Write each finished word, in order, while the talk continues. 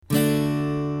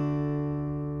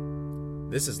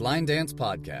This is Line Dance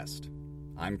Podcast.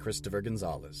 I'm Christopher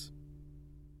Gonzalez.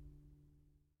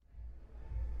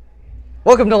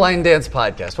 Welcome to Line Dance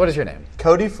Podcast. What is your name?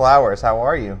 Cody Flowers, how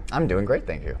are you? I'm doing great,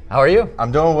 thank you. How are you?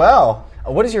 I'm doing well.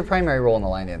 What is your primary role in the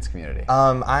line dance community?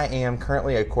 I am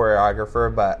currently a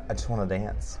choreographer, but I just want to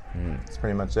dance. That's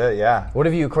pretty much it, yeah. What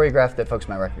have you choreographed that folks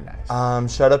might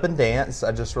recognize? Shut Up and Dance.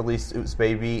 I just released Oops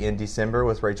Baby in December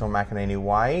with Rachel McEnany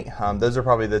White. Those are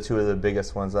probably the two of the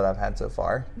biggest ones that I've had so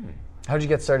far. How did you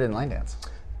get started in line dance?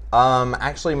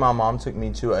 Actually, my mom took me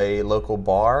to a local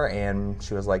bar, and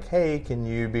she was like, hey, can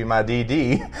you be my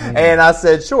DD? And I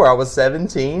said, sure. I was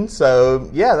 17, so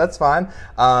yeah, that's fine.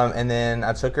 And then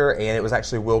I took her, and it was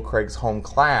actually Will Craig's home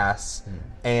class,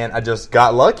 and I just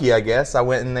got lucky, I guess. I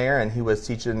went in there, and he was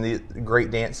teaching the great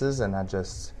dances, and I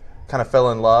just kind of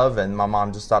fell in love, and my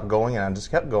mom just stopped going, and I just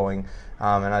kept going.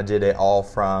 And I did it all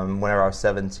from whenever I was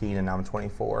 17, and now I'm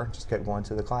 24. Just kept going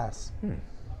to the class.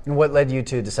 And what led you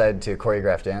to decide to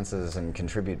choreograph dances and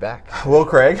contribute back? Will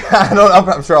Craig.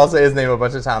 I'm sure I'll say his name a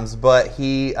bunch of times, but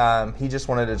he just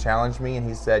wanted to challenge me, and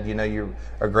he said, you know, you're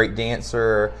a great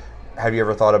dancer. Have you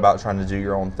ever thought about trying to do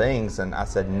your own things? And I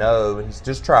said no. And he said,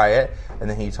 just try it. And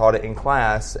then he taught it in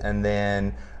class, and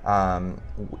then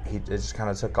it just kind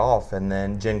of took off. And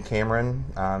then Jen Cameron,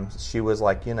 she was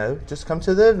like, you know, just come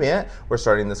to the event. We're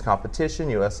starting this competition,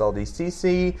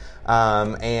 USLDCC,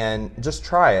 and just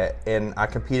try it. And I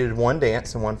competed one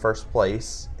dance and won first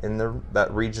place in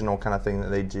that regional kind of thing that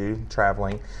they do,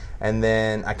 traveling. And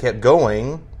then I kept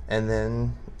going, and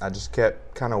then I just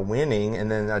kept kind of winning, and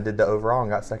then I did the overall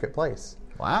and got second place.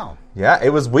 Wow. Yeah, it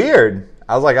was weird.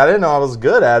 I was like, I didn't know I was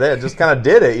good at it. I just kind of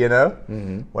did it, you know?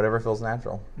 Whatever feels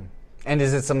natural. And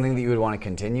is it something that you would want to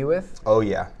continue with? Oh,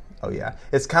 yeah.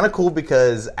 It's kind of cool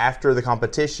because after the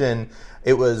competition,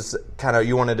 it was kind of,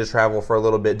 you wanted to travel for a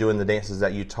little bit doing the dances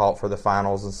that you taught for the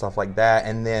finals and stuff like that.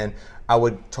 And then I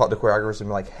would talk to choreographers and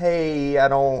be like, hey, I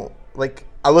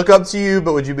look up to you,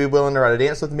 but would you be willing to write a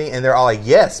dance with me? And they're all like,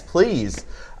 yes, please.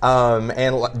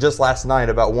 And just last night,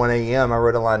 about 1 a.m., I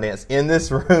wrote a line dance in this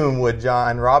room with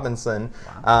John Robinson.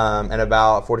 Wow. And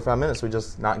about 45 minutes, we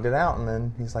just knocked it out. And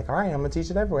then he's like, all right, I'm going to teach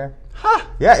it everywhere. Huh.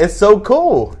 Yeah, it's so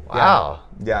cool. Wow.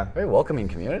 Yeah. Very welcoming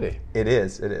community. It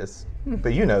is.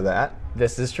 But you know that.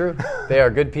 This is true. They are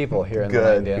good people here in the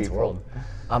line dance world.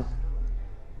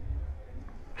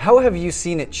 How have you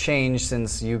seen it change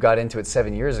since you got into it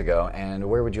 7 years ago, and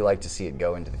where would you like to see it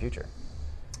go into the future?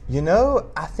 You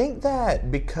know, I think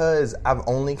that because I've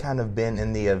only kind of been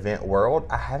in the event world,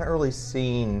 I haven't really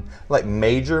seen like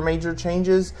major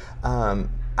changes.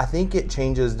 I think it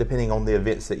changes depending on the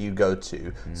events that you go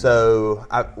to. So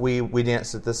we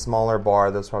danced at this smaller bar.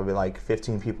 There was probably like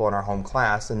 15 people in our home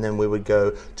class, and then we would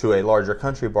go to a larger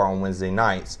country bar on Wednesday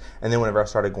nights. And then whenever I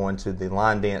started going to the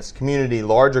line dance community,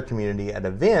 larger community at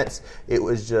events, it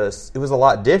was a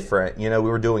lot different. You know, we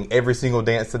were doing every single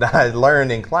dance that I had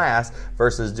learned in class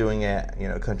versus doing it, you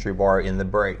know, country bar in the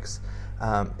breaks.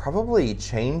 Probably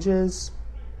changes.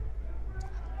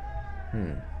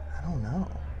 I don't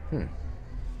know.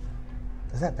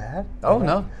 Is that bad? Oh,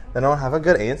 no. They don't have a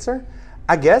good answer?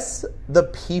 I guess the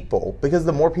people, because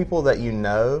the more people that you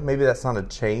know, maybe that's not a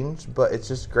change, but it's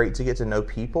just great to get to know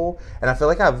people. And I feel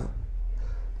like I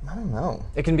don't know.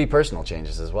 It can be personal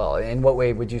changes as well. In what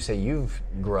way would you say you've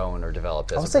grown or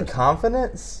developed as I would say person?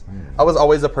 confidence. I was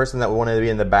always a person that wanted to be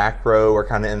in the back row or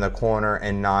kind of in the corner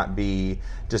and not be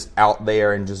just out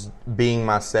there and just being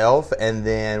myself. And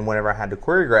then whenever I had to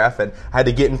choreograph and I had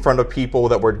to get in front of people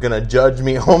that were going to judge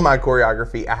me on my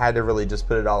choreography, I had to really just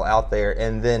put it all out there.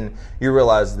 And then you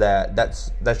realize that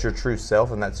that's your true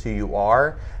self and that's who you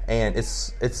are. And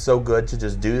it's so good to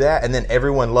just do that. And then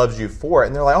everyone loves you for it.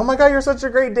 And they're like, oh my God, you're such a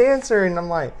great dancer. And I'm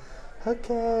like,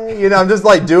 okay. You know, I'm just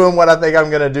like doing what I think I'm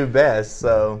going to do best.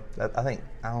 So I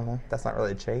don't know, that's not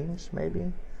really a change,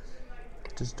 maybe.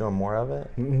 Just doing more of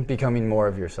it. Becoming more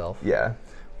of yourself. Yeah.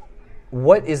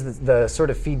 What is the sort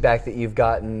of feedback that you've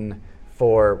gotten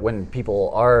for when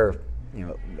people are, you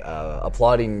know,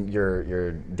 applauding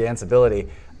your dance ability?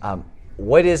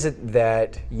 What is it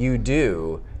that you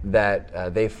do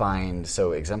that they find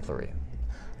so exemplary?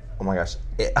 Oh my gosh.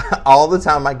 All the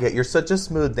time I get, you're such a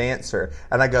smooth dancer.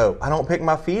 And I go, I don't pick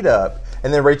my feet up.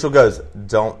 And then Rachel goes,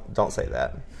 don't say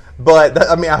that. But,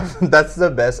 that's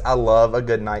the best. I love a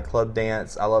good nightclub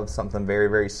dance. I love something very,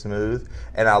 very smooth.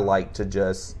 And I like to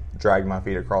just drag my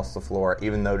feet across the floor,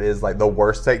 even though it is like the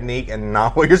worst technique and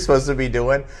not what you're supposed to be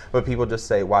doing. But people just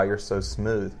say, wow, you're so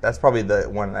smooth. That's probably the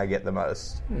one I get the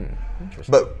most.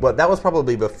 Interesting. But that was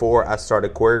probably before I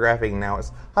started choreographing. Now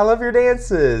it's, I love your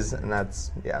dances. And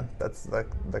that's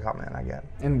the comment I get.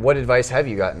 And what advice have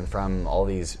you gotten from all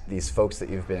these folks that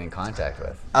you've been in contact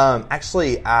with?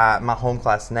 Actually, my home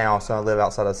class now, so I live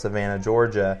outside of Savannah,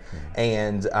 Georgia,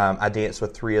 and I dance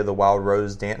with 3 of the Wild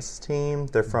Rose dance team.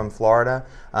 They're from Florida.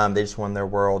 They just won their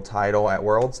world title at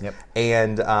Worlds. Yep.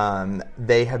 And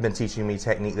they have been teaching me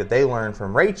technique that they learned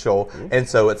from Rachel. And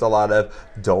so it's a lot of,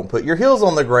 don't put your heels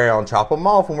on the ground, chop them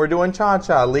off when we're doing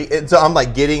cha-cha. And so I'm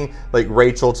like getting like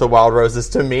Rachel to Wild Roses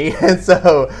to me. And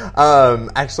so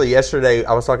actually yesterday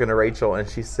I was talking to Rachel and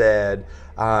she said,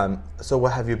 so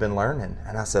what have you been learning?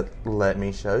 And I said, let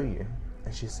me show you.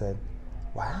 And she said,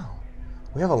 wow,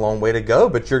 we have a long way to go,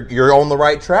 but you're on the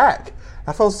right track.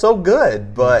 I felt so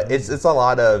good, but it's a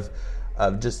lot of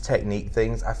just technique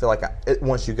things. I feel like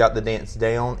once you got the dance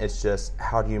down, it's just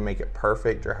how do you make it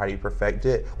perfect or how do you perfect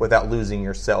it without losing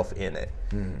yourself in it.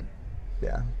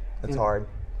 Yeah, it's hard.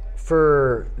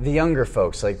 For the younger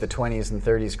folks, like the 20s and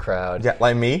 30s crowd. Yeah,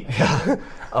 like me.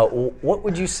 What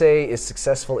would you say is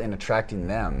successful in attracting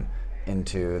them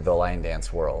into the line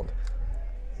dance world?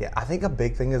 Yeah, I think a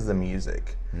big thing is the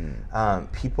music.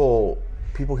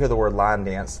 People hear the word line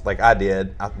dance like I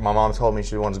did. My mom told me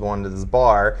she wanted to go into this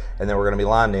bar and then we're going to be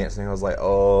line dancing. And I was like,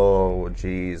 oh,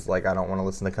 geez, like I don't want to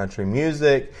listen to country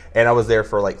music. And I was there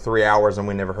for like 3 hours and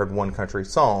we never heard one country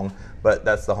song. But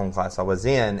that's the home class I was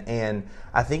in. And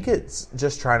I think it's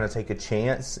just trying to take a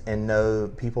chance and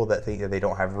know people that think that they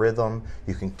don't have rhythm.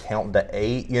 You can count to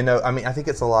 8. You know, I mean, I think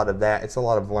it's a lot of that. It's a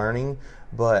lot of learning.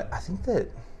 But I think that,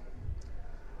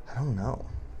 I don't know.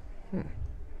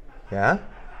 Yeah?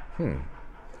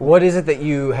 What is it that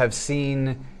you have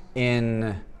seen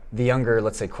in the younger,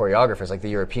 let's say, choreographers, like the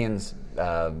Europeans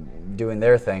doing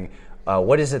their thing?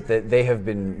 What is it that they have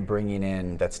been bringing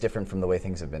in that's different from the way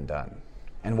things have been done?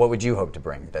 And what would you hope to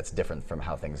bring that's different from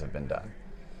how things have been done?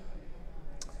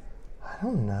 I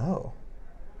don't know.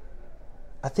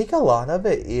 I think a lot of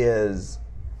it is...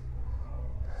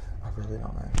 I really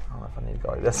don't know. I don't know if I need to go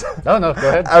like this. No, go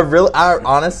ahead. I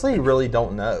honestly really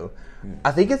don't know.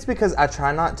 I think it's because I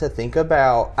try not to think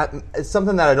about... it's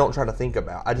something that I don't try to think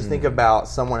about. I just think about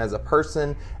someone as a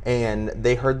person, and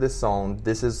they heard this song.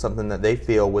 This is something that they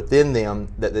feel within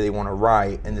them that they want to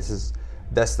write, and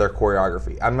that's their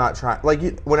choreography. I'm not trying...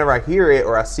 Like, whenever I hear it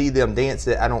or I see them dance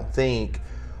it, I don't think,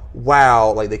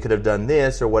 wow, like they could have done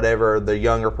this or whatever. The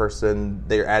younger person,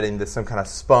 they're adding some kind of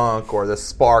spunk or the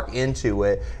spark into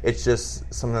it. It's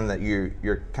just something that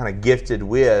you're kind of gifted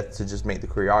with to just make the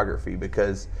choreography,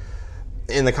 because...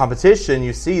 in the competition,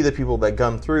 you see the people that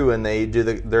come through and they do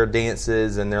their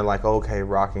dances and they're like, okay,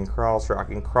 rocking cross,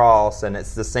 and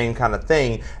it's the same kind of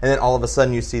thing. And then all of a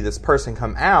sudden you see this person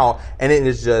come out and it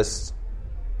is just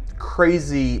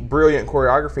crazy, brilliant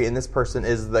choreography. And this person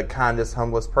is the kindest,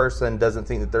 humblest person, doesn't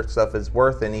think that their stuff is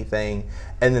worth anything.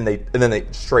 And then they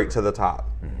straight to the top.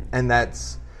 And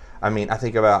that's, I mean, I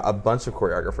think about a bunch of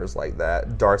choreographers like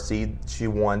that. Darcy, she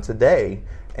won today.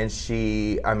 And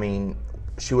she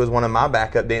was one of my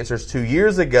backup dancers 2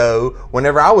 years ago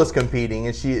whenever I was competing,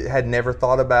 and she had never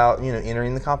thought about,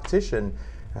 entering the competition.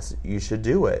 I said, you should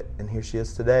do it. And here she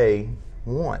is today,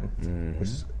 won, which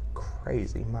is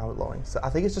crazy, mind-blowing. So I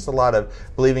think it's just a lot of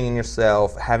believing in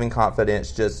yourself, having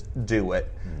confidence, just do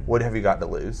it. What have you got to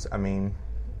lose? I mean,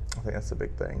 I think that's the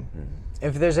big thing.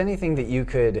 If there's anything that you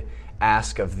could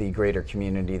ask of the greater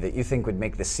community that you think would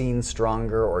make the scene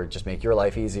stronger or just make your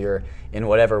life easier in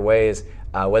whatever ways,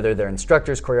 whether they're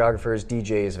instructors, choreographers,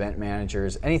 DJs, event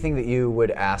managers, anything that you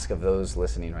would ask of those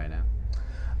listening right now?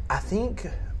 I think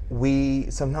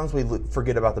sometimes we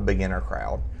forget about the beginner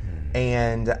crowd.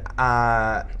 And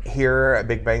here at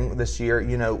Big Bang this year,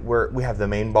 we have the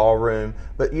main ballroom,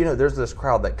 but there's this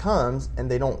crowd that comes and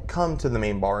they don't come to the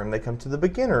main ballroom, they come to the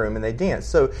beginner room and they dance.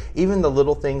 So even the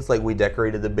little things, like we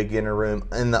decorated the beginner room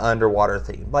in the underwater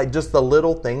theme, like just the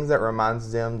little things that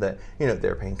reminds them that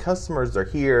they're paying customers, they're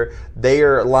here, they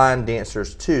are line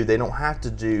dancers too. They don't have to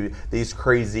do these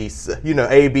crazy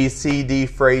A, B, C, D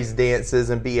phrase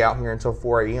dances and be out here until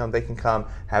 4 a.m. They can come,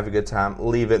 have a good time,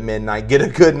 leave at midnight, get a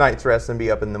good night's rest, and be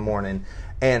up in the morning.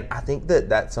 And I think that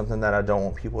that's something that I don't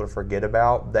want people to forget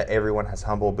about, that everyone has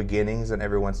humble beginnings and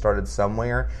everyone started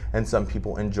somewhere, and some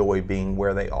people enjoy being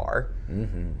where they are.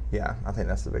 Yeah, I think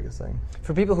that's the biggest thing.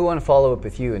 For people who want to follow up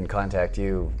with you and contact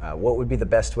you, what would be the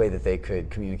best way that they could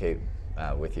communicate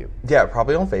with you? Yeah,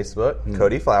 probably on Facebook,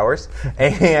 Cody Flowers.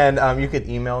 And you can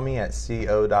email me at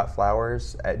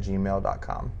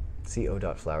co.flowers@gmail.com.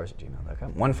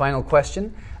 co.flowers@gmail.com. One final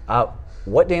question.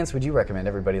 What dance would you recommend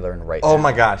everybody learn right now? Oh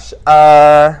my gosh.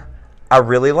 I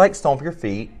really like Stomp Your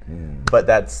Feet, but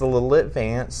that's a little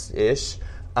advanced-ish.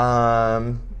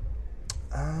 I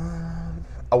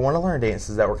want to learn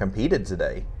dances that were competed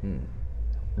today.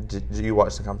 Did you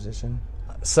watch the competition?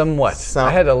 Somewhat. I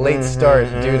had a late start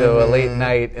due to a late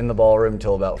night in the ballroom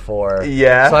till about 4.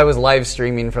 Yeah. So I was live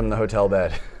streaming from the hotel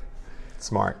bed.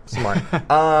 Smart.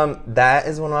 That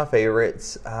is one of my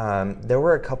favorites. There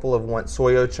were a couple of ones.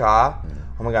 Soyo Cha.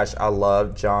 Oh my gosh, I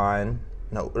love Joey.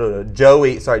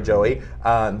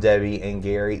 Debbie and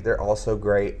Gary. They're also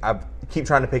great. I keep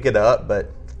trying to pick it up,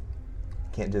 but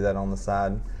can't do that on the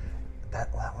side.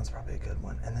 That one's probably a good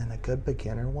one. And then a good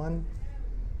beginner one.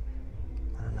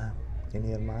 I don't know.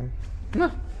 Any of mine?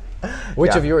 No.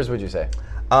 Which of yours would you say?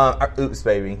 Oops,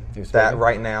 Baby. Oops, that Baby.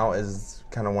 right now is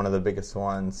kind of one of the biggest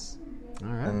ones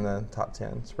in the top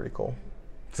 10. It's pretty cool.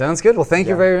 Sounds good. Well, thank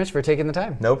you very much for taking the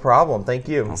time. No problem. Thank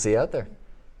you. I'll see you out there.